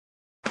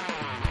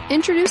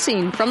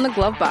Introducing From the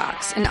Glove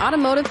Box, an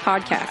automotive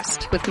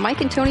podcast with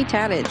Mike and Tony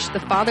Tadich, the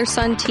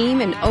father-son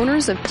team and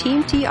owners of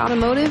Team T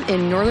Automotive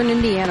in Northern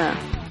Indiana.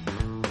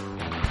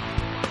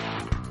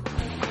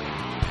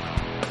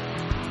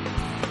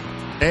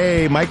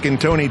 Hey, Mike and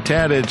Tony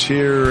Tadich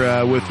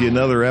here with you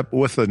another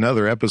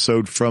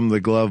episode from the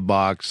Glove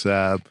Box.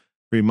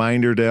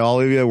 Reminder to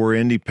all of you, we're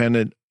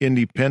independent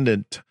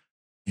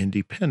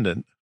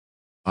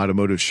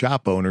automotive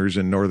shop owners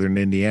in Northern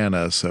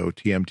Indiana. So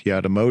TMT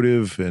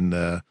Automotive in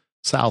the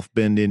South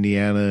Bend,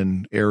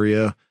 Indiana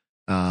area.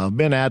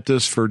 Been at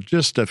this for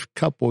just a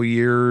couple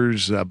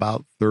years,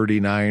 about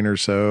 39 or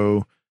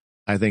so.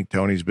 I think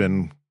Tony's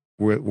been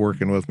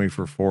working with me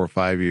for 4 or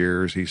 5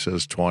 years. He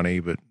says 20,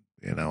 but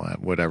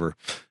whatever.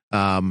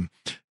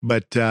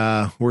 But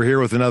we're here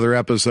with another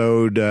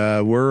episode.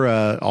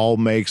 We're all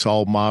makes,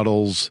 all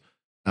models,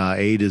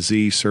 A to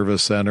Z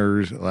service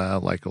centers,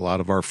 like a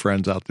lot of our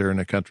friends out there in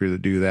the country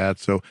that do that.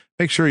 So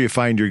make sure you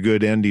find your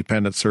good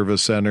independent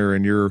service center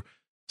in your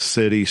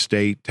city,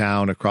 state,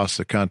 town, across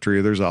the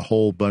country. There's a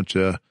whole bunch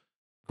of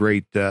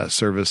great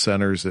service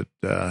centers that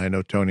I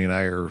know Tony and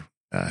I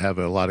have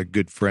a lot of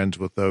good friends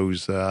with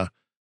those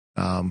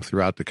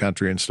throughout the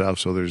country and stuff.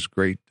 So there's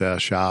great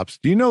shops.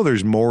 Do you know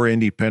there's more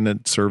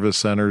independent service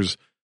centers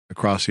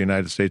across the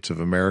United States of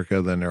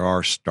America than there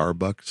are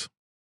Starbucks?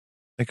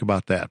 Think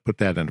about that. Put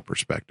that into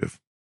perspective.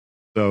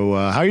 So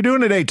how you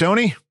doing today,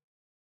 Tony?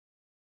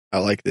 I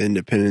like the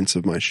independence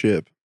of my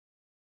ship.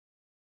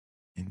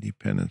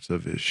 Independence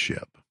of his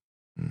ship.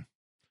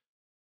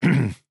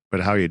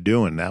 But how you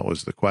doing? That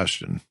was the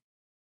question.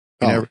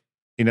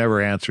 He never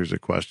answers a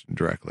question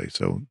directly.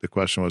 So the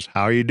question was,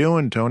 how are you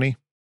doing, Tony?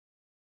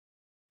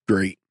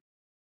 Great.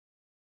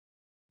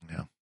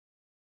 Yeah.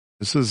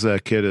 This is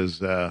kid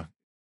is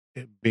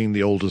being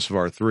the oldest of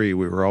our three.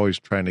 We were always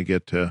trying to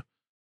get to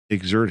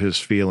exert his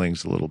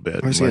feelings a little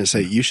bit. I was going to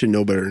say, you should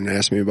know better than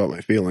ask me about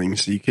my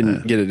feelings. You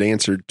couldn't get it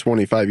answered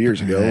 25 years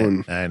ago.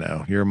 And I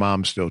know. Your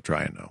mom's still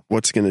trying, though.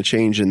 What's going to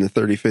change in the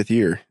 35th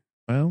year?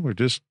 Well, we're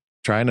just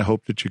trying to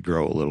hope that you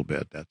grow a little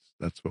bit.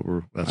 That's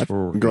where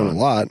we're growing a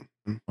lot.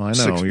 Well, I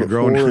know. You're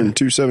growing. 4 and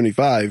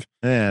 275.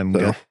 And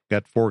so.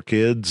 got 4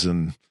 kids,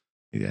 and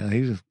yeah,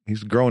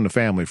 he's growing the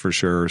family for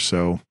sure.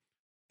 So,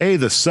 hey,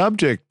 the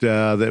subject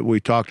that we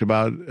talked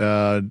about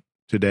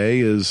today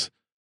is,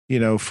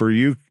 for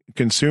you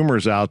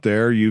consumers out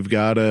there, you've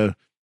got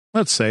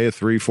let's say a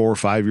 3, 4,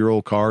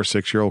 5-year-old car,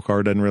 6-year-old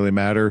car, doesn't really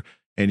matter.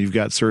 And you've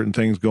got certain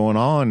things going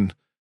on.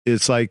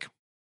 It's like,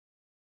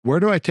 where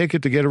do I take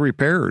it to get it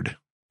repaired?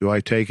 Do I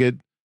take it,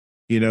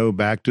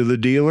 back to the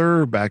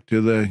dealer, back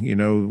to the,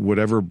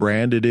 whatever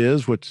brand it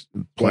is, which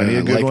plenty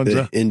of good ones.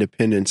 The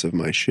independence of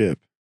my ship.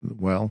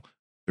 Well,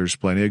 there's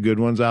plenty of good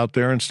ones out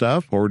there and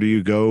stuff. Or do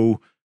you go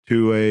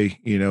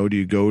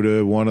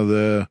to one of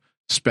the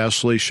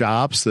specialty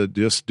shops that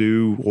just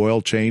do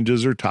oil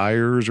changes or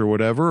tires or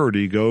whatever? Or do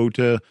you go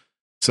to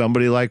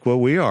somebody like what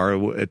we are,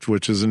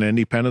 which is an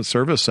independent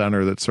service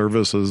center that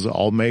services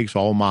all makes,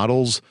 all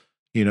models,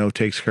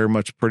 takes care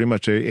of pretty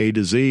much A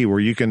to Z, where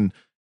you can,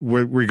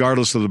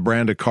 regardless of the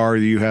brand of car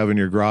you have in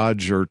your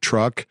garage or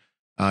truck,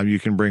 you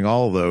can bring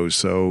all of those.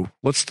 So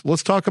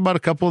let's talk about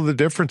a couple of the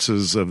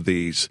differences of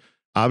these.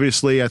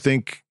 Obviously, I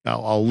think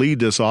I'll lead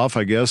this off,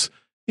 I guess.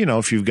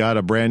 If you've got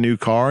a brand new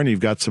car and you've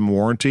got some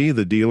warranty,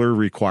 the dealer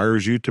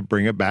requires you to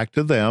bring it back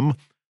to them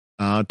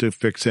to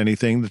fix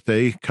anything that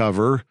they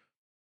cover.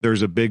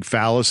 There's a big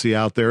fallacy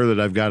out there that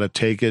I've got to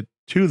take it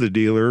to the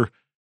dealer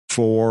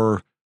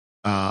for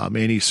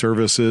any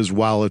services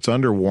while it's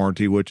under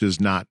warranty, which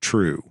is not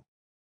true.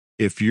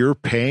 If you're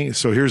paying,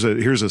 so here's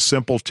a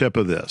simple tip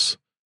of this.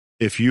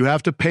 If you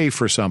have to pay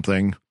for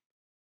something,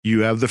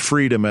 you have the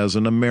freedom as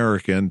an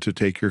American to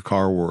take your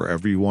car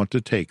wherever you want to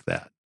take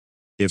that.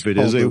 If it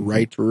is a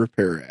Right to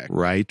Repair Act.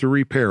 Right to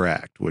Repair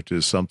Act, which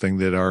is something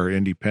that our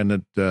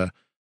independent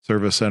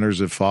service centers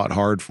have fought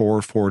hard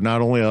for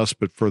not only us,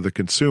 but for the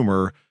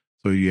consumer.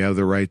 So you have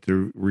the right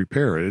to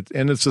repair it.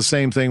 And it's the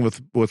same thing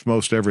with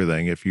most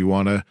everything. If you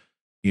want to,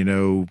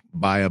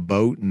 buy a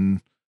boat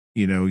and,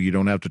 you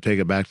don't have to take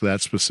it back to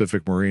that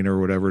specific marina or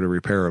whatever to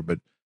repair it, but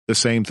the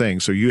same thing.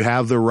 So you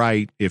have the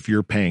right if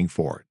you're paying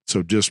for it.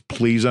 So just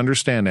please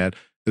understand that.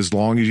 As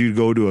long as you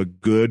go to a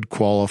good,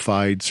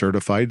 qualified,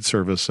 certified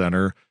service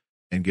center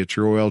and get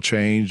your oil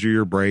changed or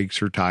your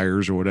brakes or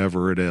tires or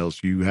whatever it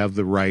is, you have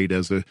the right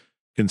as a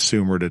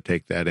consumer to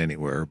take that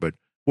anywhere. But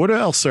what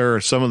else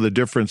are some of the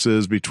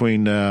differences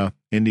between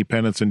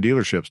independents and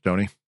dealerships,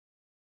 Tony?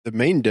 The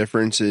main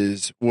difference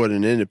is what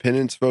an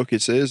independent's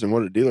focus is and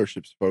what a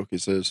dealership's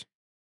focus is.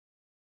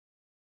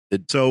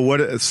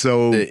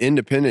 The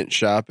independent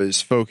shop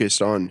is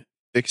focused on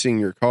fixing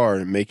your car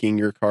and making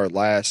your car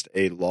last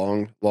a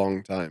long,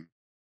 long time.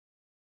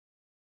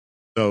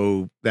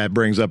 So that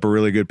brings up a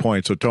really good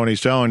point. So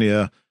Tony's telling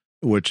you,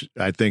 which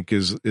I think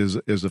is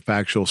a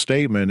factual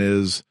statement,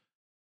 is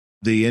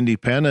the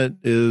independent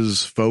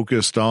is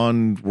focused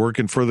on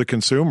working for the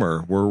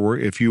consumer.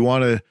 If you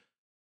want to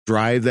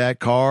drive that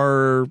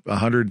car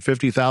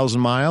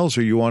 150,000 miles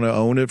or you want to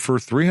own it for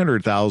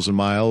 300,000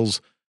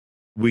 miles,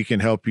 we can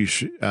help you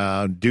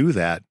do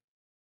that.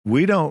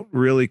 We don't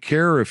really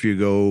care if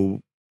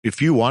you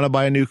want to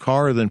buy a new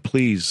car, then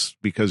please,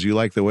 because you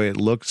like the way it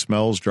looks,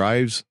 smells,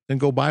 drives, then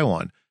go buy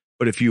one.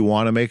 But if you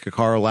want to make a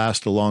car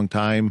last a long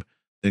time,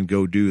 then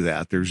go do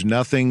that. There's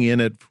nothing in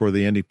it for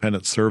the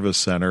independent service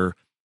center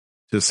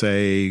to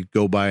say,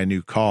 go buy a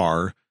new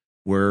car,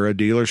 where a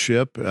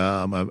dealership,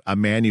 a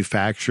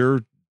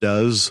manufacturer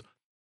does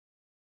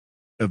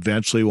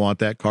eventually want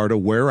that car to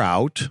wear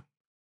out.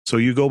 So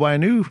you go buy a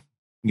new,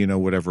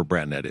 whatever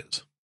brand that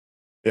is.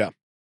 Yeah.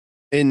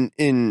 And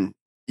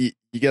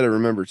you got to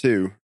remember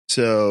too.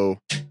 So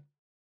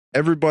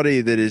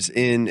everybody that is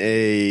in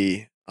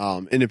a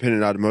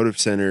independent automotive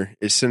center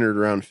is centered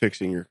around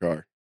fixing your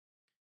car.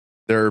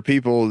 There are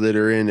people that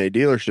are in a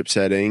dealership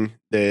setting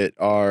that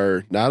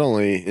are not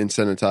only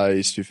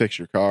incentivized to fix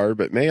your car,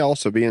 but may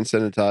also be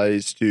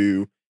incentivized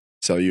to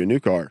sell you a new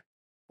car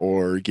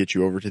or get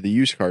you over to the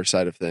used car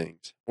side of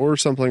things or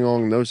something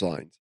along those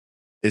lines.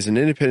 Is an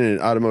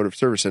independent automotive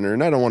service center,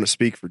 and I don't want to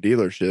speak for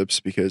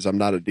dealerships because I'm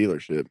not a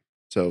dealership,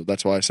 so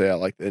that's why I say I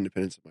like the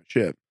independence of my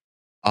ship.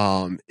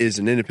 Is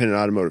an independent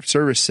automotive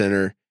service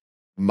center.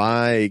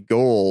 My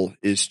goal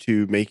is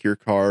to make your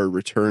car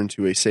return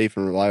to a safe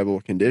and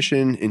reliable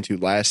condition and to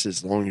last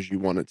as long as you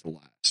want it to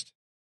last.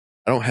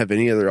 I don't have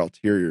any other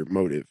ulterior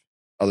motive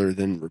other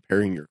than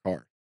repairing your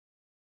car.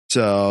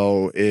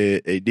 So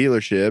a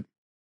dealership,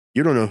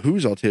 you don't know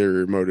whose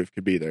ulterior motive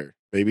could be there.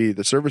 Maybe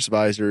the service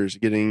advisor is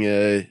getting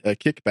a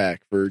kickback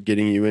for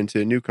getting you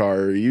into a new car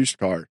or a used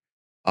car.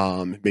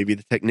 Maybe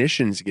the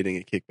technician's getting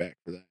a kickback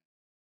for that.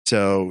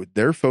 So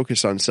they're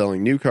focused on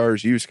selling new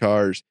cars, used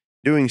cars,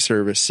 doing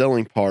service,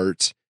 selling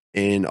parts,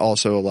 and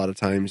also a lot of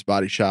times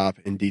body shop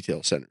and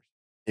detail centers.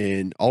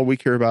 And all we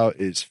care about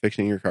is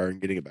fixing your car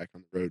and getting it back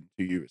on the road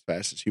to you as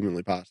fast as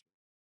humanly possible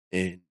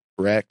and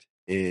correct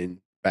and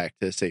back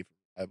to a safe and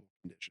reliable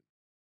condition.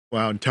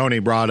 Well, and Tony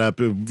brought up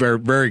very,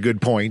 very good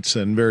points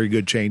and very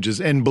good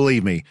changes. And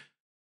believe me,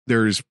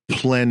 there's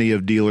plenty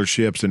of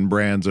dealerships and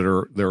brands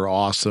they're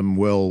awesome,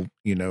 will,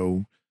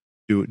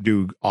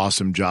 do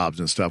awesome jobs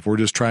and stuff. We're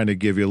just trying to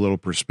give you a little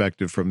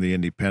perspective from the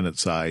independent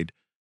side.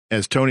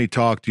 As Tony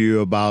talked to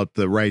you about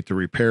the right to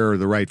repair,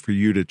 the right for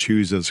you to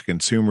choose as a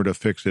consumer to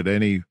fix it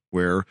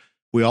anywhere,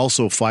 we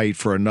also fight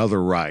for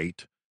another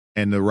right.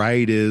 And the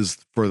right is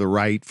for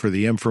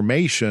the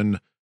information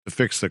to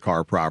fix the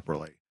car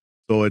properly.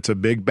 So it's a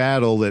big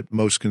battle that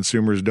most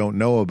consumers don't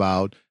know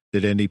about,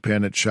 that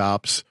independent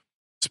shops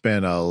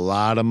spend a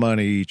lot of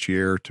money each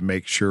year to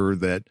make sure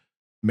that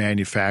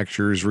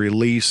manufacturers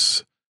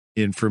release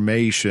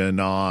information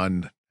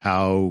on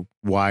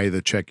why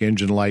the check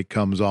engine light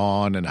comes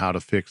on and how to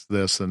fix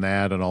this and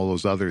that and all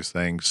those other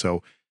things.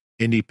 So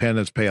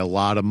independents pay a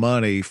lot of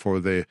money for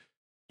the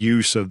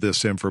use of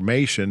this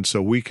information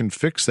so we can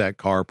fix that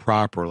car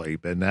properly.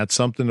 And that's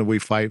something that we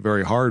fight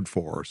very hard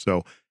for.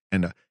 So,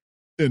 and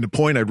the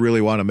point I'd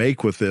really want to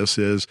make with this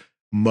is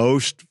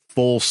most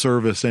full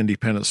service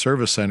independent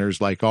service centers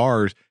like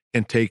ours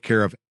can take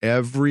care of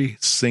every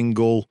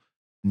single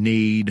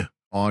need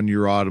on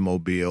your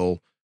automobile: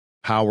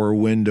 power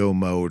window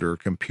motor,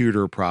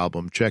 computer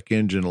problem, check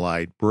engine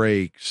light,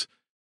 brakes,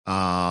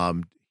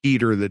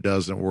 heater that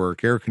doesn't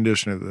work, air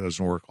conditioner that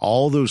doesn't work.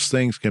 All those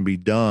things can be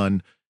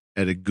done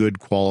at a good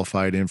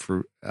qualified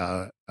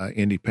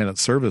independent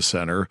service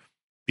center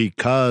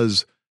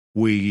because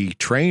we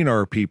train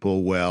our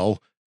people well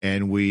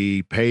and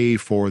we pay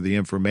for the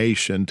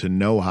information to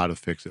know how to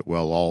fix it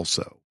well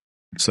also.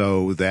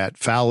 So that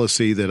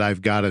fallacy that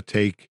I've got to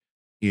take,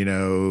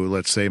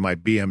 let's say my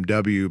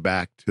BMW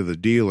back to the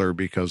dealer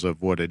because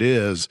of what it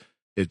is,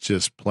 it's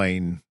just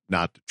plain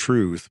not the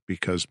truth,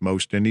 because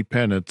most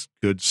independents,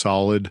 good,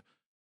 solid,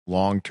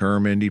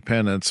 long-term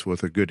independents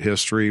with a good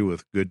history,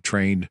 with good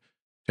trained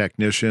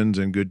technicians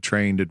and good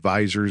trained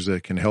advisors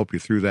that can help you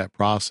through that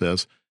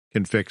process,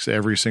 can fix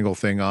every single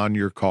thing on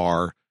your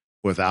car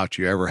without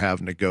you ever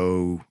having to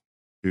go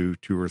to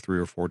 2 or 3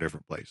 or 4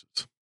 different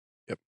places.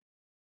 Yep.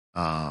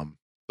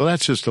 So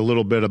that's just a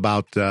little bit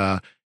about,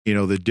 the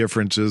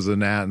differences in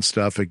that and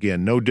stuff.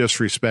 Again, no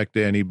disrespect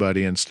to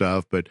anybody and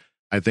stuff, but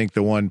I think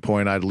the one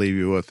point I'd leave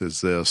you with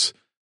is this,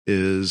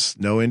 is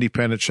no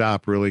independent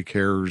shop really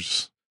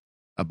cares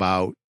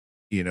about,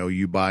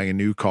 you buying a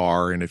new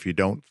car. And if you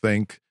don't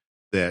think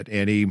that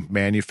any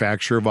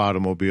manufacturer of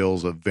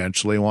automobiles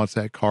eventually wants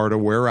that car to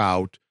wear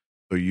out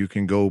so you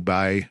can go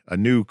buy a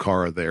new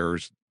car of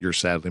theirs, you're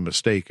sadly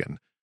mistaken.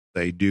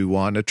 They do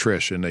want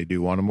attrition. They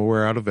do want them to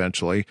wear out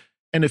eventually.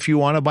 And if you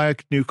want to buy a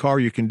new car,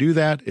 you can do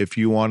that. If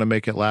you want to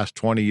make it last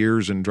 20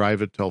 years and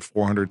drive it till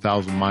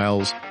 400,000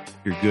 miles,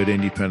 your good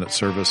independent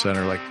service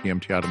center like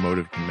TMT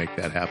Automotive can make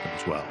that happen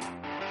as well.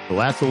 So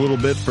that's a little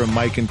bit from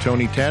Mike and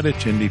Tony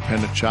Tadich,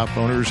 independent shop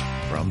owners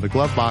from the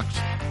Glove Box.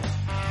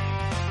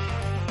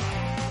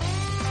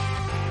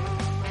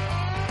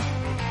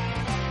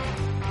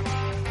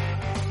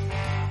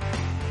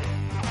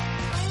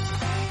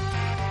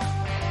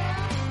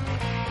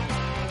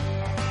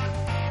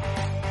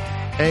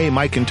 Hey,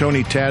 Mike and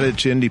Tony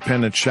Tadich,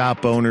 independent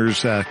shop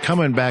owners,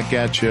 coming back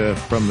at you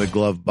from the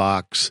Glove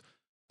Box.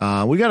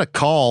 We got a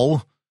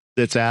call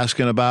that's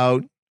asking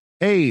about,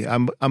 hey,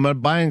 I'm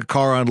buying a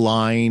car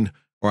online,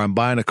 or I'm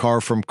buying a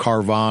car from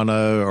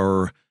Carvana,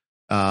 or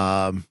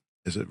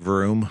is it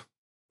Vroom?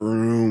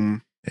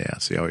 Vroom. Yeah,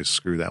 see, I always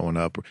screw that one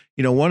up.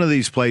 One of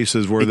these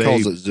places where he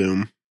calls it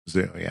Zoom.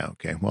 Yeah,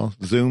 okay. Well,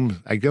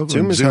 Zoom. I go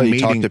Zoom on is Zoom how you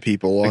meeting, talk to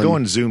people. I go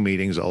on Zoom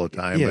meetings all the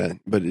time. Yeah,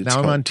 but it's now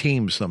I'm on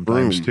Teams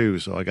sometimes Vroom. too,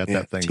 so I got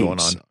that thing going on.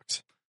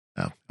 Sucks.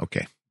 Oh,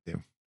 okay.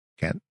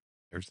 Can't.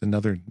 There's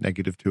another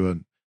negative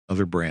to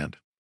another brand.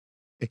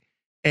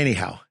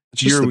 Anyhow,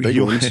 it's just the big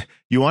ones.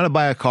 You want to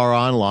buy a car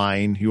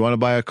online. You want to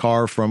buy a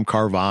car from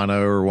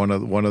Carvana or one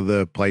of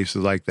the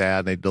places like that,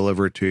 and they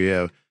deliver it to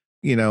you.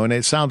 And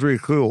it sounds really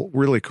cool.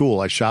 Really cool.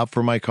 I shop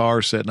for my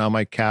car sitting on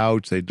my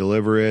couch. They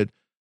deliver it.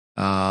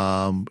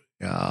 Boom,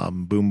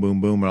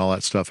 boom, boom, and all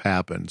that stuff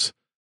happens.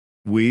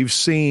 We've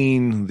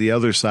seen the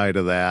other side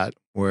of that,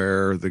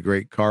 where the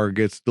great car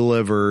gets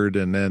delivered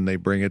and then they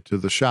bring it to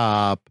the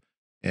shop,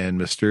 and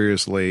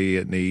mysteriously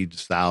it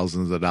needs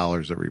thousands of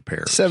dollars of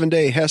repairs.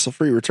 7-day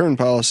hassle-free return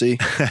policy.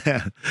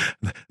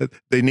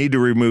 They need to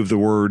remove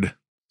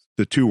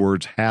the 2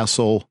 words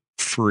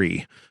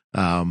hassle-free,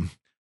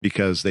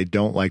 because they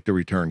don't like to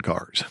return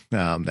cars.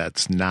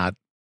 That's not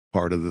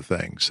part of the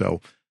thing.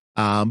 So,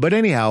 but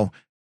anyhow,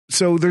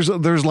 so there's a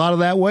lot of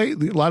that way, a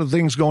lot of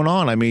things going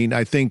on. I mean,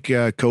 I think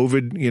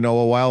COVID,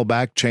 a while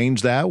back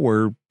changed that,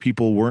 where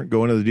people weren't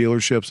going to the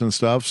dealerships and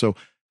stuff. So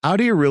how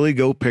do you really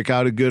go pick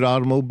out a good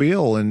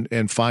automobile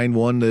and find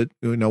one that,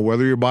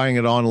 whether you're buying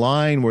it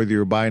online, whether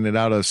you're buying it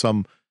out of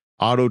some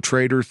auto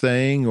trader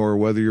thing, or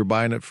whether you're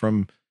buying it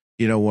from,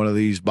 one of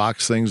these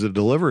box things that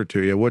deliver it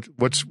to you?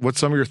 What's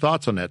some of your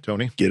thoughts on that,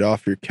 Tony? Get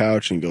off your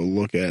couch and go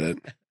look at it.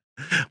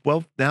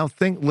 Well, now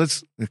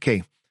let's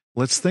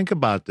think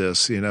about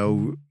this.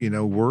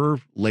 We're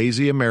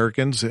lazy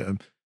Americans.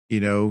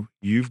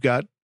 You've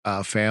got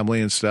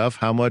family and stuff.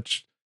 How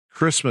much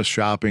Christmas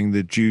shopping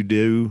did you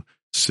do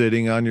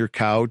sitting on your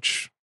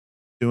couch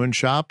doing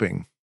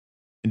shopping?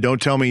 And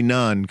don't tell me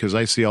none, because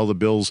I see all the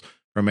bills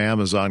from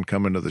Amazon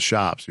coming to the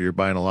shop. So you're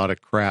buying a lot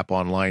of crap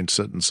online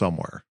sitting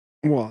somewhere.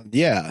 Well,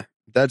 yeah,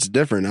 that's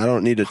different. I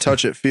don't need to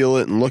touch it, feel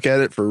it, and look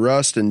at it for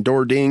rust and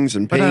door dings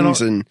and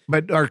pings.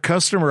 But our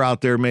customer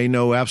out there may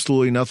know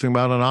absolutely nothing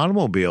about an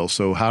automobile.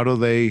 So how do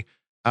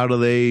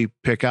they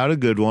pick out a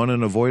good one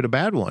and avoid a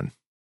bad one?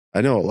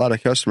 I know a lot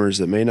of customers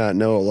that may not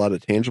know a lot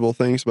of tangible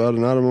things about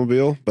an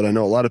automobile, but I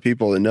know a lot of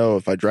people that know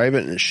if I drive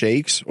it and it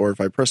shakes, or if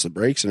I press the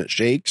brakes and it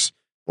shakes,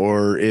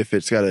 or if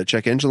it's got a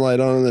check engine light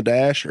on the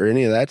dash, or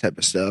any of that type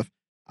of stuff,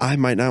 I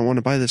might not want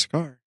to buy this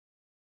car.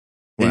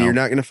 And you're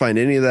not going to find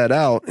any of that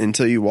out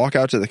until you walk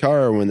out to the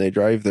car when they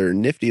drive their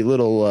nifty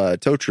little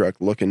tow truck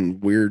looking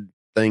weird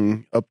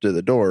thing up to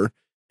the door,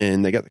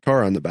 and they got the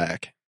car on the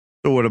back.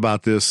 So what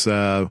about this?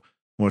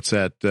 What's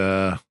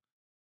that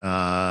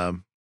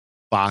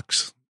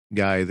Fox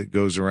guy that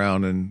goes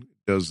around and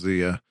does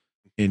the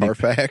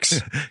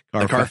Carfax,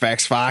 the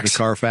Carfax Fox, the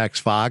Carfax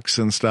Fox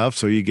and stuff?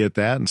 So you get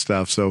that and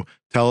stuff. So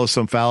tell us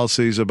some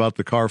fallacies about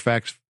the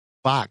Carfax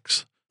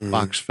Fox,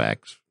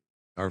 Carfax.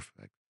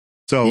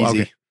 So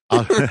easy.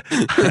 Okay.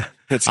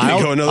 It's going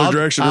to go another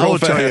direction. I'll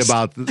tell you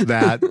about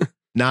that.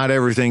 Not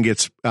everything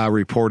gets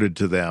reported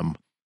to them,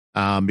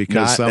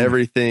 because not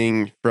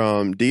everything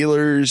from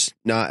dealers,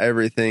 not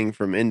everything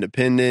from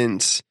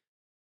independents,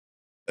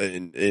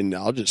 and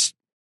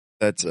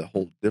that's a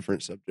whole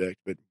different subject.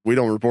 But we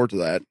don't report to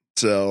that.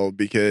 So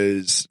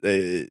because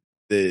the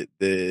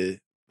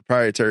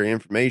proprietary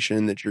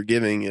information that you're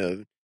giving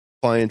of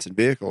clients and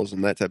vehicles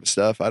and that type of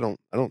stuff, I don't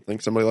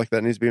think somebody like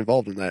that needs to be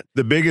involved in that.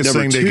 The biggest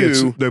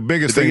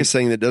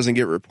thing that doesn't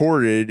get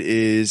reported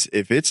is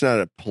if it's not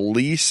a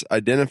police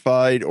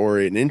identified or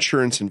an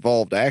insurance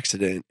involved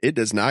accident, it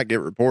does not get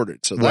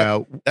reported. So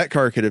that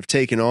car could have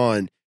taken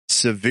on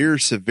severe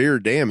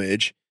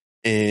damage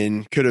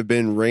and could have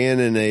been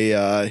ran in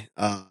a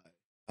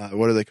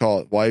what do they call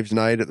it? Wives'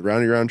 night at the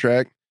roundy round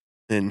track.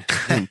 And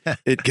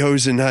it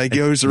goes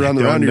around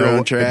the roundy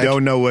round track. I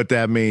don't know what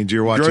that means.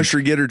 You're watching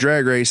grocery getter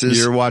drag races.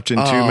 You're watching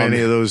too many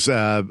of those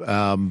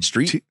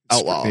street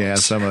outlaws. Yeah,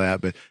 some of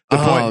that. But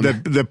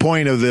the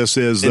point of this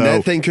is, and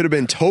that thing could have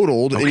been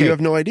totaled, and you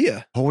have no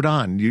idea. Hold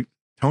on,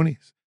 Tony.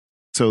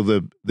 So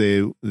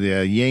the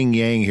yin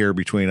yang here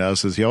between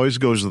us is he always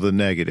goes to the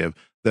negative.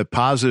 The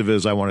positive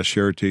is I want to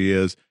share to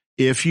you is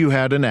if you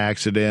had an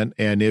accident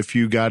and if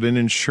you got an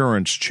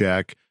insurance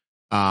check.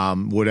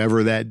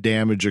 Whatever that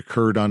damage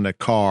occurred on the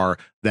car,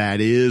 that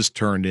is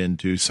turned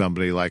into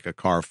somebody like a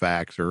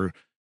Carfax, or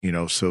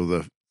so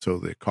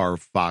the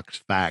Carfax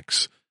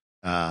fax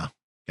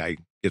guy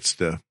gets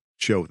to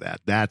show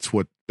that. That's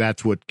what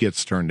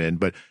gets turned in.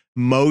 But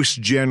most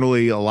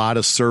generally, a lot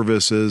of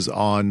services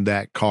on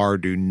that car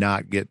do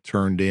not get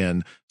turned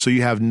in, so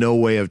you have no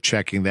way of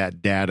checking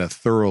that data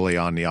thoroughly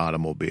on the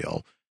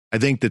automobile. I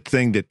think the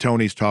thing that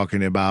Tony's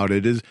talking about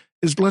is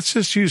let's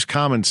just use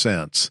common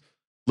sense.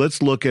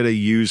 Let's look at a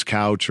used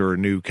couch or a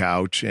new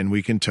couch, and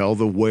we can tell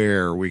the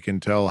wear. We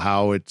can tell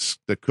how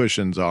the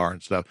cushions are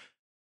and stuff.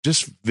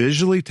 Just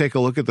visually take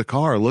a look at the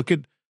car.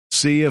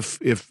 See if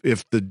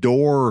the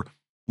door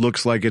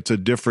looks like it's a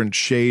different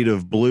shade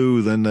of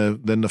blue than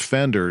the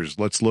fenders.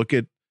 Let's look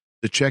at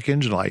the check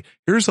engine light.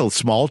 Here's a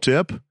small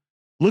tip.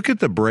 Look at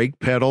the brake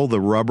pedal, the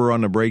rubber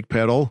on the brake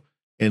pedal,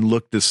 and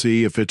look to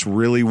see if it's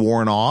really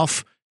worn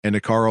off and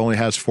the car only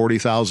has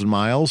 40,000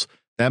 miles.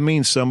 That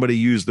means somebody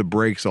used the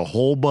brakes a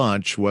whole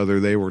bunch, whether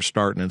they were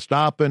starting and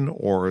stopping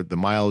or the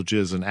mileage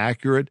isn't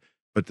accurate.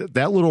 But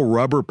that little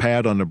rubber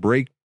pad on the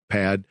brake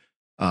pad,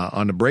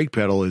 on the brake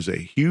pedal is a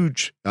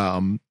huge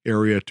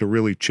area to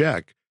really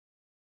check.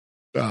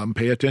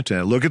 Pay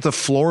attention. Look at the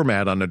floor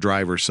mat on the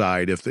driver's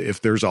side.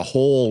 If there's a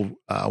hole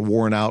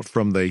worn out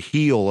from the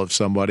heel of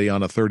somebody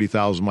on a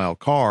 30,000 mile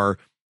car,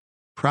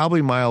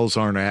 probably miles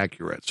aren't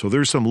accurate. So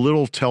there's some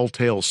little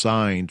telltale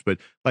signs. But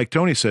like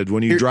Tony said,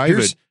 when you drive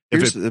it,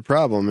 here's the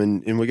problem,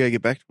 and we got to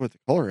get back to what the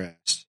caller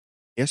asked.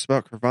 He asked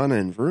about Carvana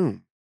and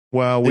Vroom.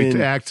 Well,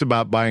 we asked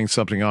about buying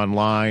something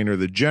online or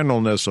the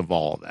generalness of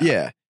all of that.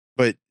 Yeah,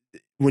 but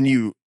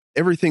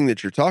everything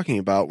that you're talking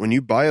about, when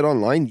you buy it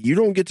online, you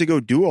don't get to go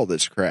do all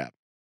this crap.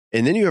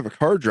 And then you have a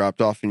car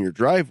dropped off in your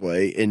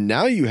driveway, and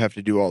now you have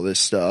to do all this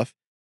stuff.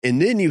 And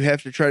then you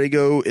have to try to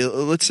go,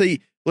 let's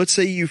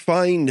say you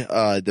find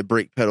the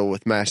brake pedal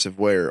with massive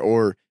wear.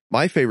 Or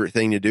my favorite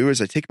thing to do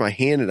is I take my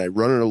hand and I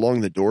run it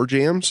along the door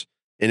jambs.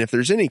 And if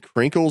there's any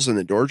crinkles in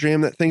the door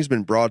jamb, that thing's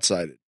been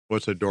broadsided.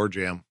 What's a door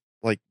jamb?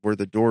 Like where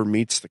the door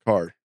meets the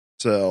car.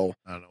 So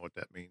I don't know what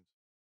that means.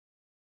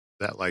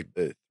 That like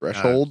the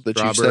threshold that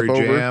you strawberry step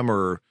over jam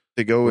or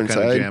to go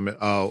inside. Kind of jam?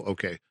 Oh,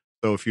 okay.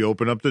 So if you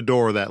open up the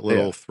door, that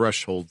little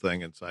threshold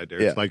thing inside there,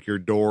 it's like your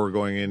door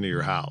going into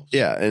your house.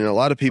 Yeah, and a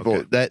lot of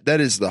people, that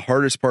is the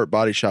hardest part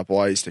body shop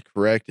wise to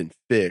correct and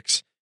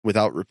fix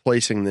without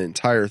replacing the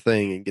entire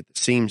thing and get the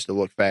seams to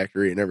look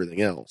factory and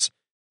everything else.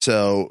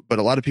 So, but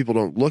a lot of people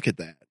don't look at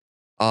that.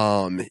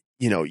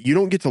 You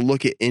don't get to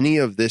look at any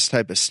of this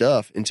type of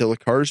stuff until the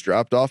car's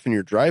dropped off in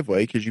your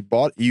driveway because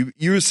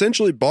you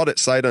essentially bought it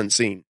sight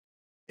unseen.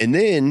 And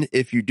then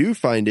if you do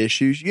find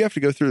issues, you have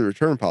to go through the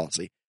return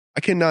policy. I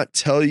cannot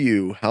tell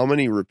you how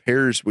many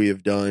repairs we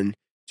have done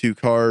to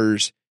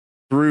cars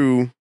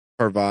through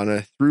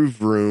Carvana, through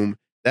Vroom,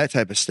 that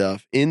type of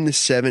stuff in the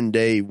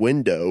 7-day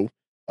window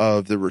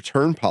of the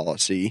return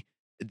policy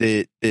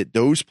that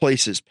those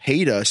places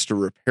paid us to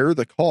repair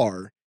the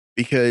car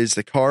because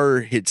the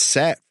car had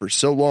sat for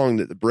so long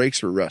that the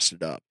brakes were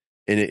rusted up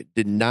and it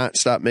did not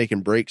stop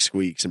making brake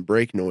squeaks and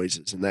brake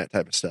noises and that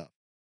type of stuff.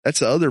 That's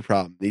the other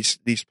problem.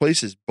 These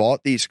places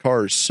bought these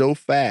cars so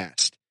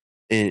fast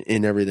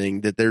and everything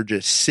that they're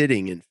just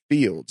sitting in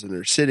fields and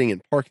they're sitting in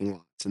parking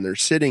lots and they're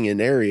sitting in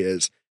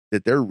areas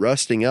that they're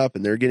rusting up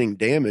and they're getting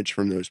damage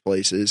from those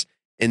places.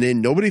 And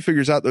then nobody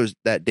figures out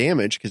that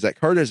damage because that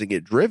car doesn't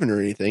get driven or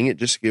anything. It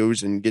just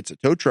goes and gets a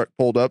tow truck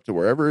pulled up to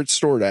wherever it's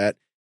stored at.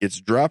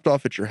 It's dropped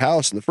off at your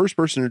house. And the first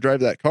person to drive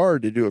that car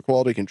to do a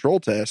quality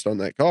control test on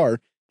that car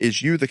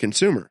is you, the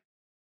consumer.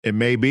 It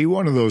may be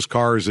one of those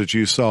cars that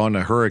you saw in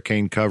a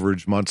hurricane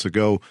coverage months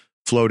ago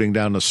floating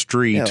down the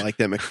street. Yeah, like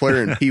that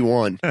McLaren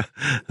P1.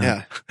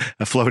 Yeah.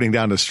 Floating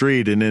down the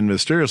street, and then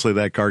mysteriously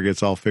that car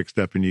gets all fixed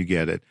up and you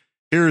get it.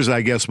 Here's,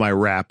 I guess, my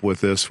wrap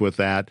with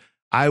that.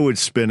 I would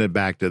spin it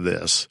back to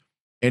this.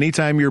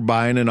 Anytime you're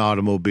buying an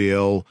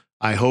automobile,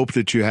 I hope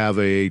that you have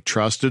a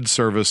trusted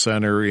service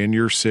center in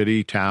your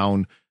city,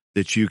 town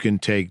that you can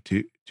take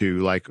to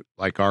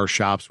like our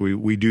shops.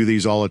 We do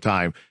these all the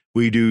time.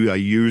 We do a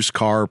used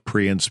car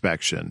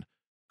pre-inspection.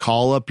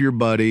 Call up your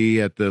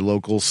buddy at the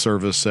local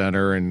service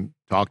center and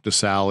talk to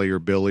Sally or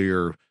Billy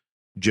or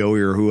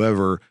Joey or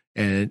whoever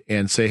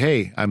and say,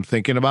 hey, I'm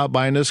thinking about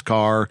buying this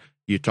car.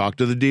 You talk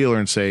to the dealer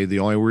and say, the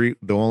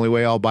only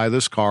way I'll buy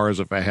this car is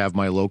if I have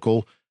my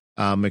local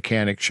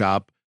mechanic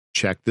shop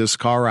check this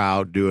car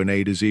out, do an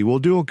A to Z. We'll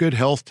do a good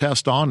health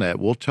test on it.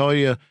 We'll tell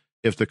you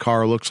if the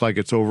car looks like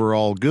it's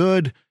overall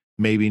good,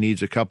 maybe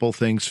needs a couple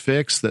things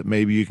fixed that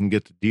maybe you can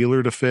get the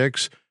dealer to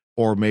fix,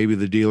 or maybe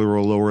the dealer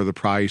will lower the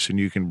price and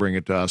you can bring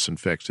it to us and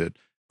fix it.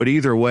 But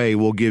either way,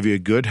 we'll give you a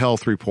good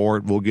health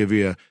report. We'll give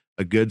you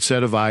a good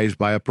set of eyes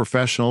by a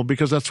professional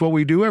because that's what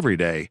we do every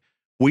day.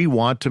 We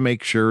want to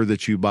make sure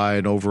that you buy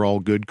an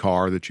overall good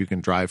car that you can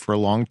drive for a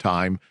long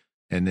time.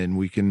 And then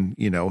we can,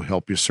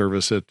 help you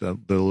service it, the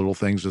little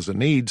things as it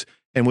needs.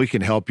 And we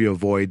can help you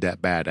avoid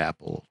that bad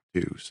apple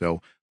too.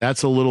 So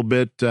that's a little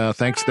bit,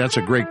 thanks. That's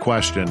a great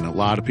question. A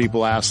lot of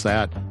people ask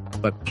that,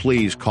 but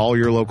please call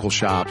your local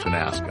shops and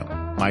ask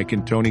them. Mike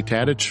and Tony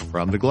Tadich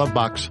from the Glove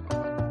Box.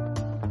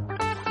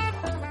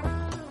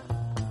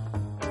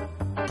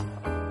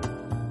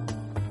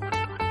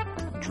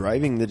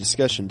 Driving the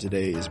discussion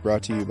today is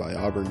brought to you by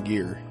Auburn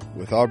Gear.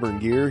 With Auburn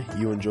Gear,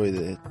 you enjoy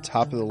the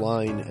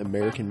top-of-the-line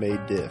American-made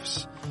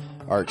diffs.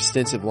 Our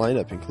extensive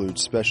lineup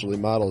includes specialty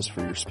models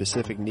for your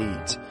specific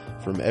needs,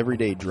 from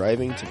everyday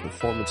driving to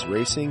performance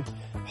racing,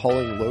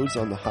 hauling loads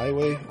on the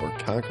highway, or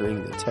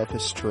conquering the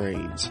toughest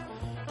terrains.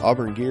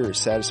 Auburn Gear has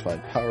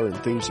satisfied power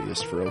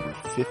enthusiasts for over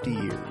 50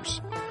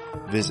 years.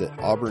 Visit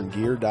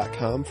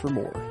auburngear.com for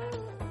more.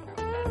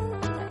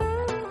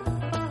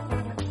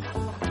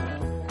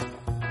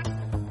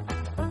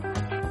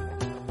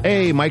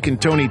 Hey, Mike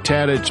and Tony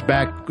Tadich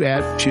back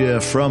at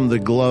you from the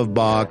glove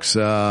box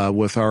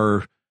with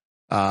our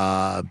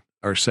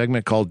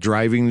segment called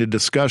Driving the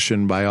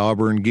Discussion by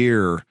Auburn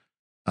Gear.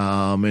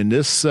 In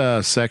this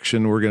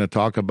section, we're going to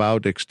talk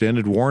about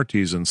extended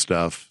warranties and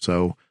stuff.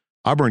 So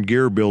Auburn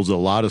Gear builds a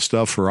lot of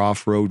stuff for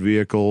off-road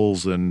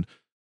vehicles and,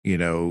 you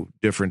know,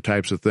 different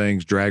types of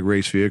things, drag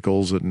race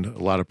vehicles and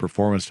a lot of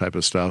performance type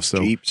of stuff.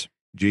 So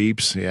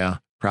Jeeps, yeah.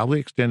 Probably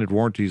extended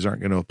warranties aren't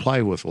going to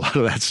apply with a lot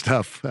of that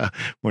stuff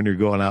when you're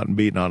going out and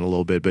beating on a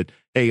little bit. But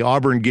hey,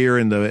 Auburn Gear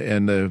and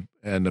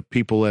the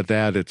people at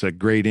that, it's a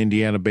great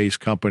Indiana-based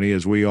company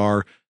as we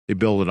are. They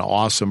build an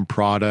awesome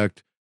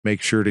product.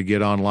 Make sure to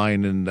get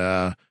online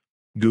and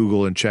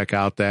Google and check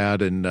out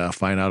that and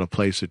find out a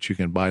place that you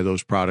can buy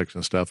those products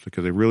and stuff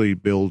because they really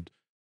build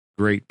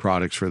great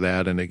products for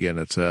that. And again,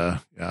 it's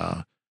a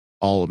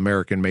all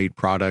American made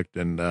product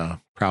and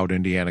proud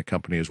Indiana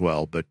company as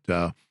well. But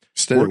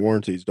extended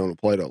warranties don't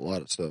apply to a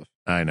lot of stuff.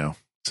 I know.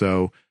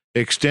 So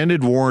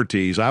extended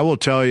warranties, I will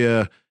tell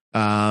you,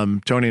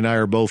 Tony and I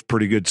are both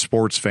pretty good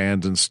sports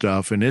fans and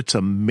stuff. And it's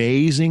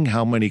amazing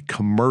how many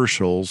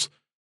commercials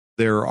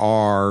there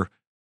are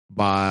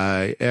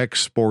by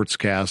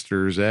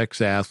ex-sportscasters,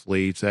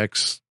 ex-athletes,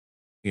 actors,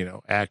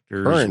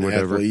 current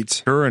whatever.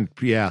 Athletes.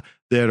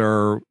 That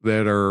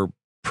are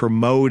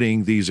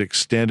promoting these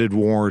extended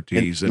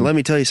warranties. And let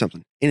me tell you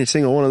something. Ain't a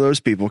single one of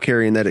those people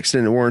carrying that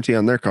extended warranty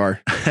on their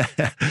car.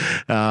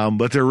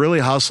 But they're really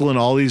hustling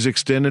all these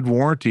extended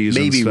warranties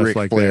Maybe and stuff Ric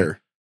like Flair.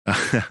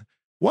 that.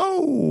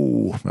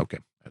 Whoa. Okay.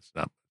 It's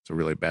a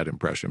really bad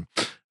impression.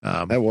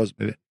 That was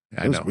weak.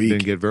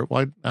 Didn't get very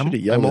well.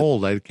 I'm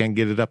old. I can't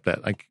get it up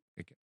that.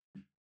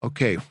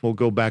 Okay. We'll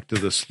go back to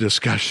this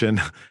discussion.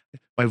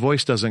 My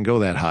voice doesn't go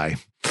that high.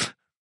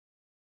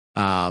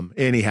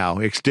 Anyhow,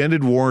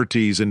 extended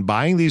warranties and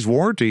buying these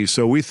warranties.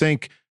 So we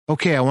think,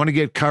 okay, I want to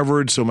get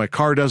coverage so my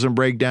car doesn't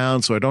break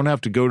down, so I don't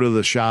have to go to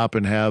the shop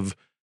and have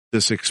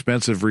this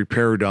expensive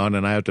repair done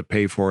and I have to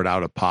pay for it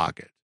out of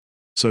pocket.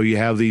 So you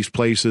have these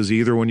places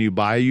either when you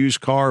buy a used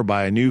car or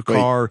buy a new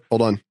car. Wait,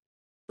 hold on.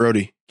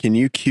 Brody, can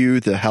you cue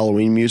the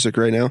Halloween music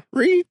right now?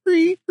 Ree.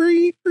 I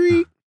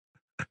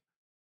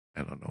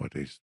don't know what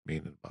he's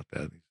meaning about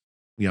that. These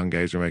young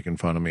guys are making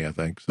fun of me, I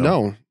think. So.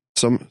 No.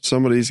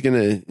 Somebody's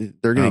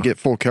they're gonna get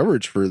full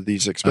coverage for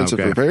these expensive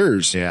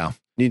repairs. Yeah,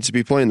 needs to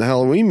be playing the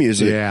Halloween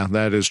music. Yeah,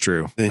 that is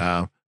true.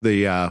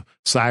 The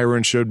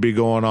siren should be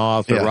going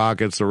off. The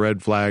rockets, the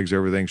red flags,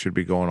 everything should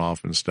be going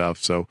off and stuff.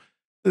 So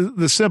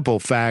the simple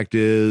fact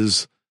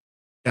is,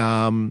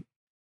 and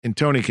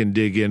Tony can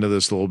dig into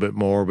this a little bit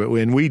more, but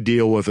when we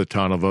deal with a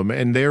ton of them,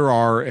 and there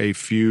are a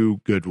few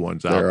good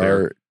ones out there.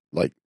 There are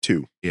like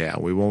two. Yeah,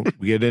 we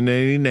won't get into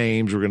any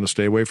names. We're going to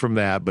stay away from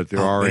that, but there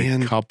are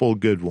a couple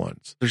good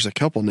ones. There's a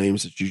couple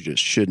names that you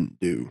just shouldn't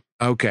do.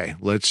 Okay,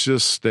 let's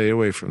just stay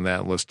away from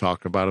that. Let's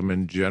talk about them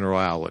in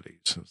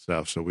generalities and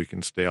stuff so we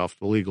can stay off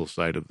the legal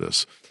side of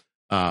this.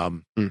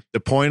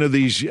 The point of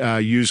these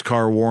used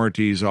car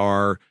warranties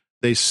are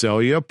they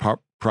sell you a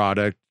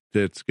product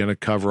that's going to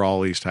cover all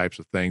these types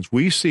of things.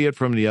 We see it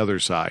from the other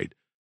side.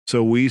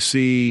 So we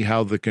see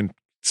how the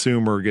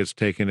consumer gets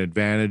taken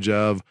advantage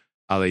of,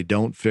 how they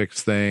don't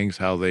fix things,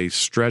 how they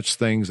stretch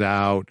things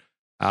out,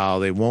 how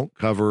they won't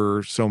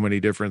cover so many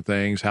different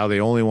things, how they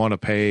only want to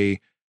pay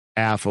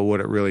half of what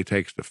it really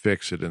takes to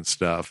fix it and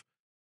stuff.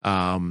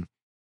 Let's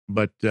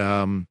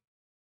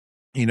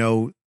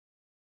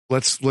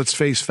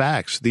face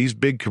facts. These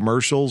big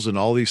commercials and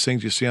all these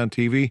things you see on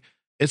TV,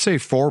 it's a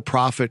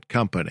for-profit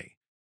company.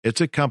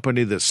 It's a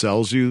company that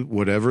sells you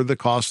whatever the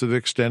cost of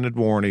extended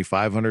warranty,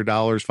 $500,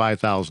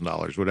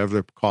 $5,000, whatever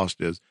the cost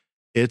is.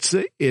 It's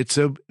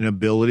an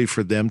ability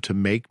for them to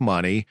make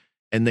money,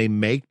 and they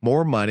make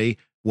more money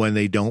when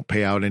they don't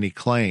pay out any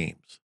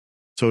claims.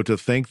 So to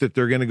think that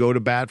they're going to go to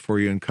bat for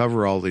you and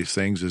cover all these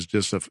things is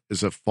just a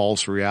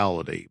false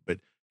reality. But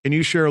can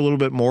you share a little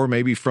bit more,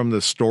 maybe from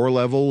the store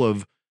level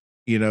of,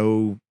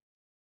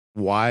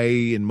 why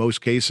in most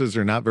cases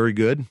they're not very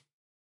good?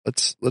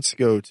 Let's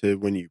go to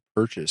when you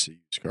purchase a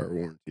used car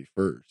warranty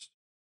first.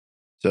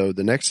 So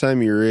the next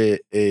time you're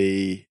at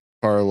a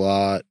car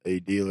lot, a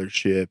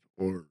dealership,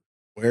 or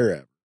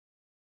wherever,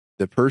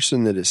 the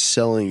person that is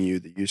selling you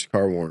the used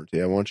car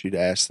warranty, I want you to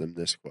ask them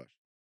this question.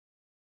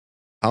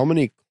 How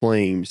many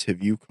claims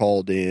have you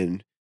called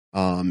in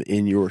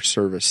your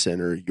service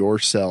center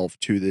yourself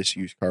to this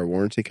used car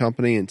warranty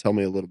company? And tell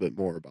me a little bit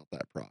more about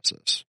that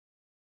process.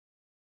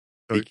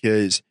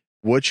 Because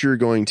what you're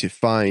going to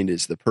find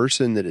is the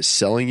person that is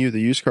selling you the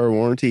used car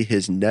warranty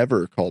has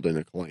never called in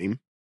a claim,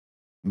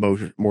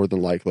 more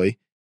than likely.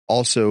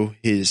 Also,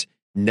 has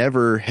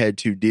never had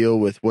to deal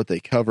with what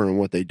they cover and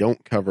what they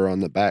don't cover on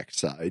the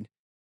backside.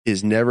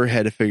 Has never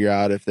had to figure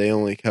out if they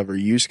only cover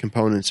used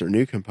components or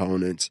new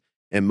components.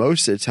 And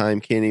most of the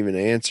time can't even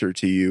answer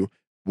to you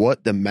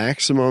what the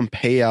maximum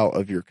payout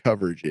of your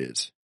coverage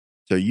is.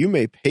 So you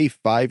may pay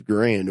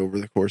 $5,000 over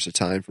the course of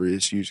time for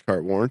this used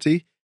car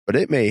warranty, but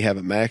it may have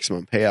a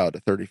maximum payout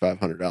of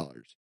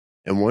 $3,500.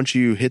 And once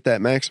you hit that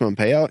maximum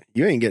payout,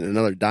 you ain't getting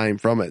another dime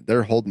from it.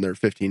 They're holding their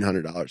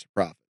 $1,500 of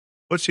profit.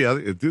 What's the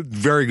other?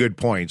 Very good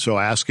point. So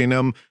asking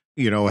them,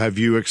 have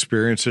you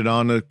experienced it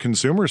on the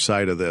consumer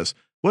side of this?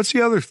 What's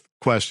the other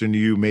question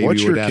you maybe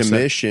What's would your ask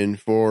commission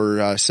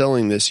for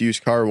selling this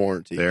used car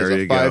warranty? There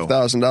you go. go.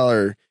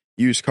 $5,000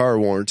 used car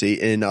warranty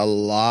in a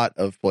lot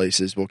of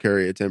places will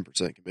carry a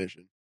 10%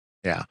 commission.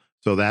 Yeah.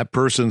 So that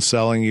person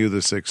selling you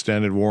this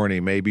extended warranty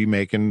may be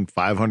making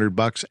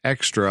 $500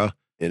 extra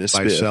in a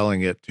by spiff.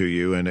 selling it to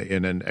you in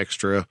an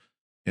extra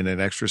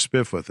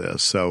spiff with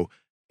this. So,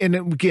 and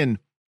again,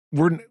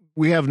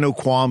 we have no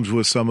qualms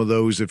with some of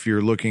those if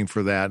you're looking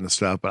for that and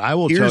stuff. But I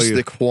will tell you, here's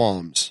the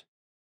qualms,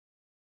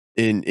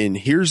 and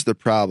here's the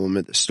problem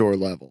at the store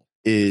level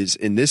is,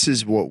 and this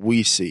is what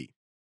we see.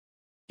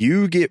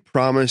 You get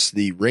promised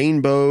the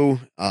rainbow,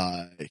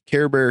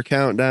 Care Bear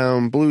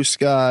countdown, blue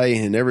sky,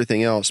 and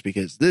everything else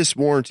because this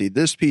warranty,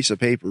 this piece of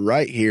paper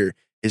right here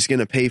is going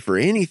to pay for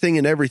anything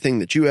and everything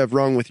that you have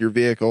wrong with your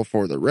vehicle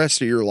for the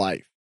rest of your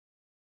life.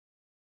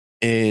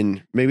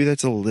 And maybe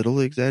that's a little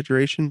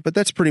exaggeration, but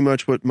that's pretty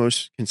much what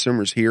most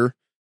consumers hear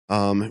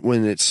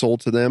when it's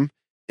sold to them.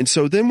 And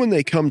so then when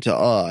they come to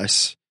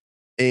us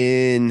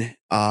and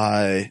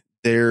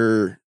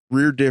their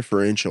rear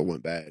differential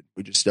went bad,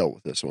 we just dealt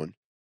with this one.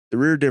 The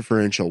rear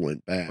differential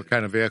went bad. What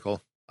kind of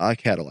vehicle?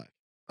 Cadillac.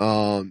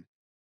 And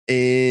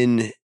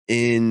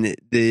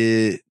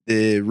the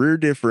rear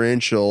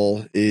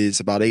differential is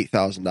about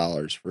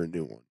 $8,000 for a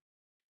new one.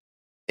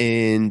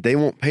 And they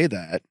won't pay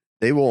that.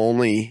 They will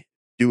only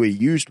do a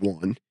used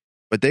one,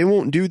 but they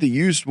won't do the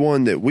used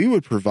one that we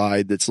would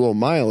provide that's low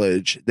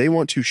mileage. They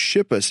want to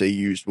ship us a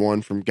used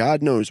one from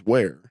God knows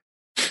where.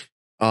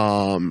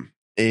 And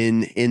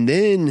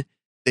then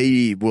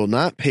they will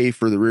not pay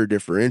for the rear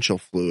differential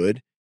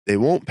fluid. They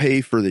won't pay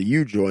for the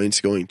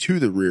U-joints going to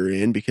the rear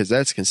end because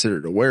that's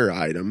considered a wear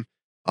item,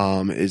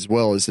 as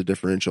well as the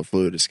differential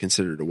fluid is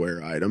considered a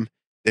wear item.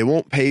 They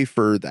won't pay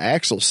for the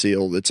axle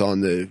seal that's on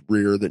the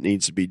rear that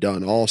needs to be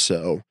done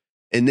also.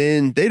 And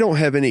then they don't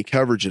have any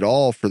coverage at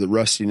all for the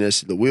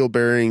rustiness of the wheel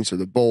bearings or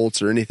the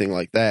bolts or anything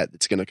like that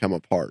that's going to come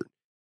apart.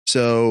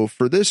 So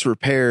for this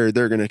repair,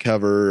 they're going to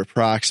cover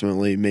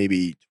approximately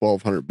maybe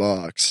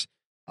 $1,200.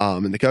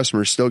 And the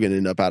customer is still going to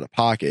end up out of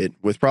pocket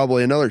with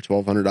probably another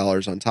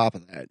 $1,200 on top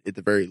of that at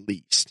the very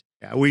least.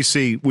 Yeah, we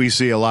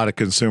see a lot of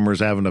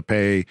consumers having to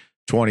pay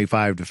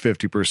 25 to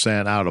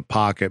 50% out of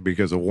pocket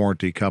because a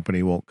warranty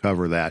company won't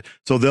cover that.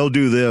 So they'll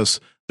do this.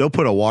 They'll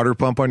put a water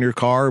pump on your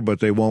car, but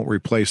they won't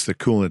replace the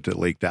coolant that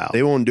leaked out.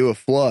 They won't do a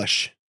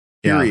flush,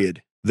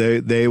 period.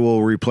 Yeah, they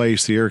will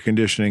replace the air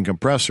conditioning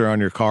compressor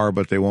on your car,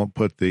 but they won't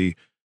put the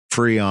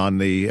Freon,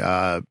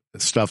 the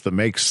stuff that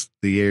makes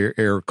the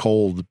air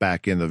cold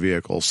back in the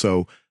vehicle.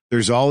 So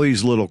there's all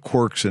these little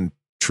quirks and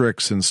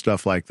tricks and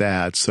stuff like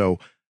that. So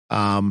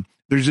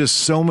there's just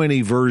so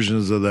many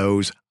versions of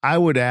those. I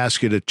would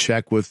ask you to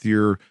check with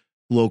your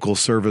local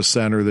service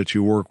center that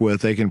you work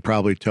with. They can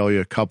probably tell you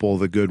a couple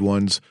of the good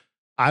ones.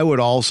 I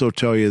would also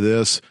tell you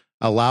this,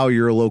 allow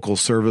your local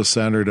service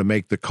center to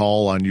make the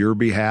call on your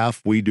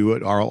behalf. We do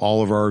it.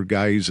 All of our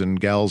guys and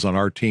gals on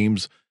our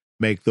teams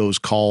make those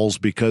calls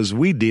because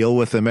we deal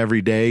with them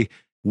every day.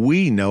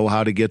 We know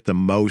how to get the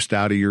most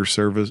out of your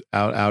service,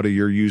 out of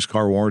your used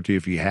car warranty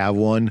if you have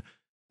one.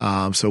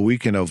 So we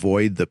can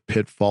avoid the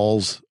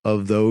pitfalls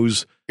of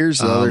those. Here's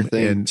the other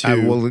thing, and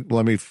too.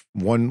 Let me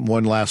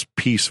one last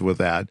piece with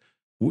that.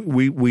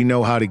 We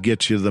know how to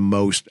get you the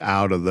most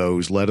out of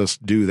those. Let us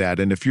do that.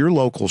 And if your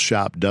local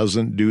shop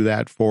doesn't do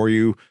that for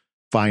you,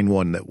 find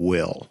one that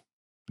will.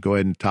 Go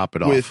ahead and top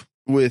it off.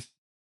 With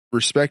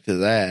respect to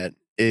that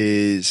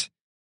is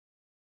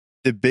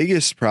the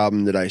biggest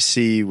problem that I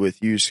see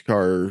with used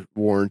car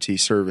warranty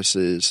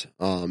services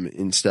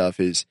and stuff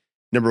is,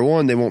 number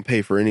one, they won't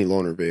pay for any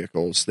loaner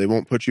vehicles. They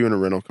won't put you in a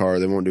rental car.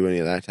 They won't do any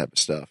of that type of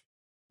stuff.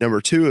 Number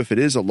two, if it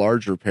is a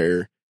large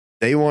repair,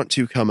 they want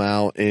to come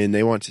out and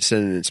they want to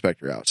send an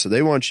inspector out. So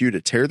they want you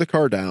to tear the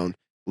car down,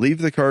 leave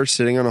the car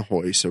sitting on a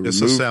hoist. So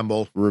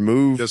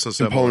remove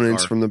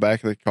components from the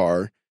back of the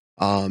car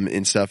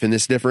and stuff. In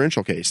this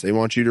differential case, they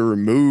want you to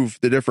remove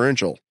the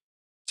differential.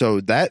 So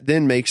that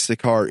then makes the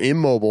car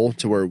immobile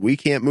to where we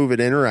can't move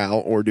it in or out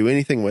or do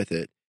anything with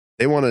it.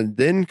 They want to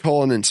then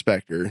call an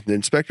inspector. The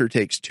inspector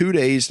takes 2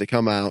 days to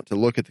come out to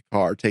look at the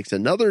car, takes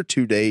another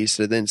 2 days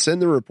to then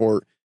send the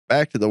report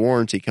back to the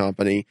warranty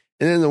company.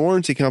 And then the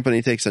warranty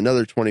company takes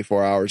another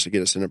 24 hours to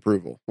get us an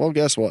approval. Well,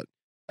 guess what?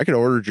 I could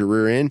have ordered your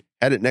rear end,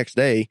 had it next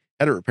day,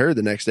 had it repaired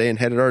the next day, and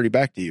had it already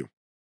back to you.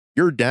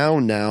 You're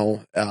down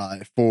now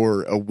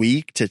for a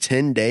week to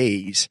 10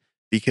 days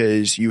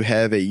because you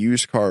have a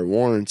used car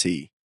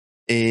warranty.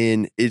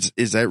 And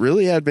is that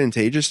really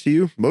advantageous to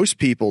you? Most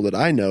people that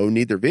I know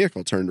need their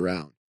vehicle turned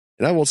around.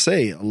 And I will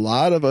say a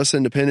lot of us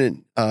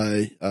independent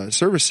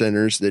service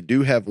centers that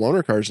do have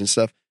loaner cars and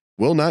stuff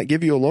will not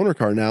give you a loaner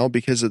car now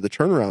because of the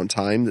turnaround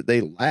time that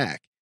they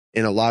lack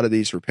in a lot of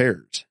these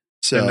repairs.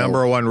 So the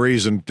number one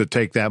reason to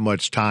take that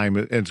much time,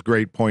 and it's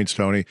great points,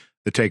 Tony,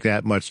 to take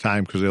that much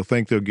time because they'll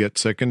think they'll get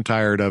sick and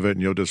tired of it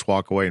and you'll just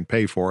walk away and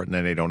pay for it and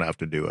then they don't have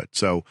to do it.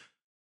 So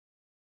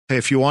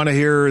if you want to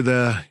hear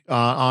the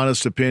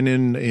honest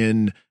opinion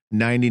in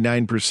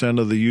 99%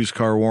 of the used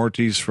car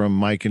warranties from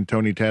Mike and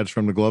Tony Tats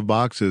from the Glove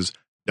Box is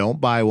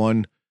don't buy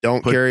one.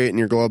 Don't carry it in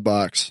your glove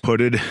box.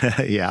 Put it,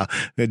 yeah.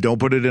 Don't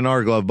put it in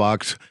our glove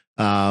box.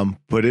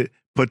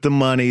 Put the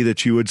money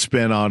that you would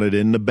spend on it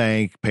in the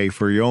bank, pay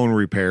for your own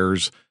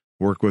repairs,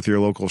 work with your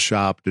local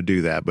shop to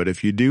do that. But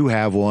if you do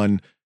have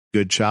one,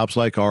 good shops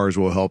like ours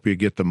will help you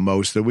get the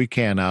most that we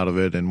can out of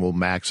it, and we'll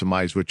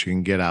maximize what you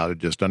can get out of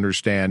it. Just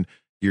understand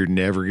you're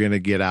never going to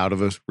get out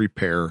of a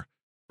repair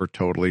for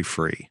totally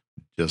free.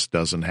 It just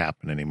doesn't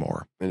happen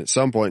anymore. And at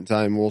some point in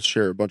time, we'll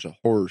share a bunch of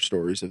horror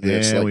stories of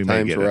this, like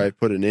times where I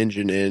put an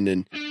engine in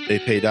and they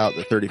paid out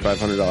the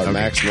 $3,500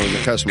 maximum, and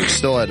the customer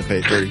still had to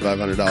pay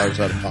 $3,500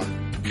 out of pocket.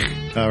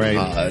 All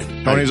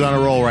right. Tony's on a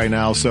roll right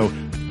now. So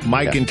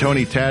Mike and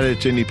Tony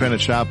Tadich,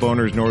 independent shop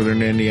owners,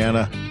 Northern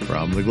Indiana,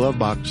 from the Glove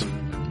Box.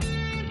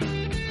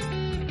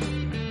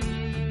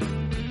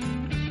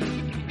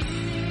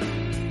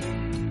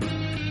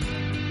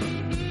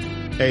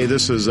 Hey,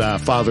 this is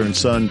father and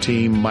son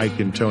team, Mike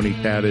and Tony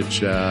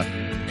Tadich.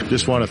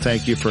 Just want to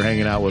thank you for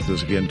hanging out with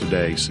us again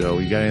today. So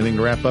you got anything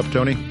to wrap up,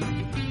 Tony?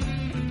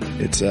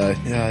 It's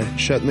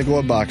shutting the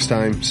glove box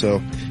time.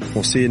 So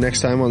we'll see you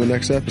next time on the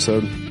next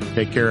episode.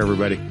 Take care,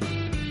 everybody.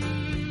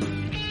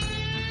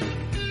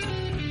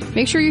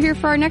 Make sure you're here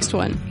for our next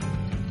one.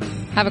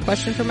 Have a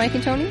question for Mike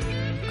and Tony?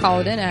 Call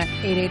it in at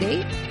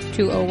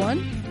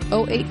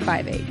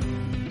 888-201-0858.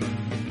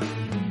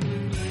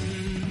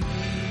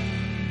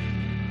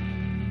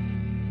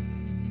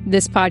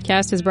 This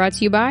podcast is brought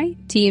to you by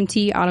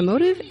TMT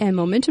Automotive and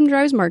Momentum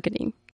Drives Marketing.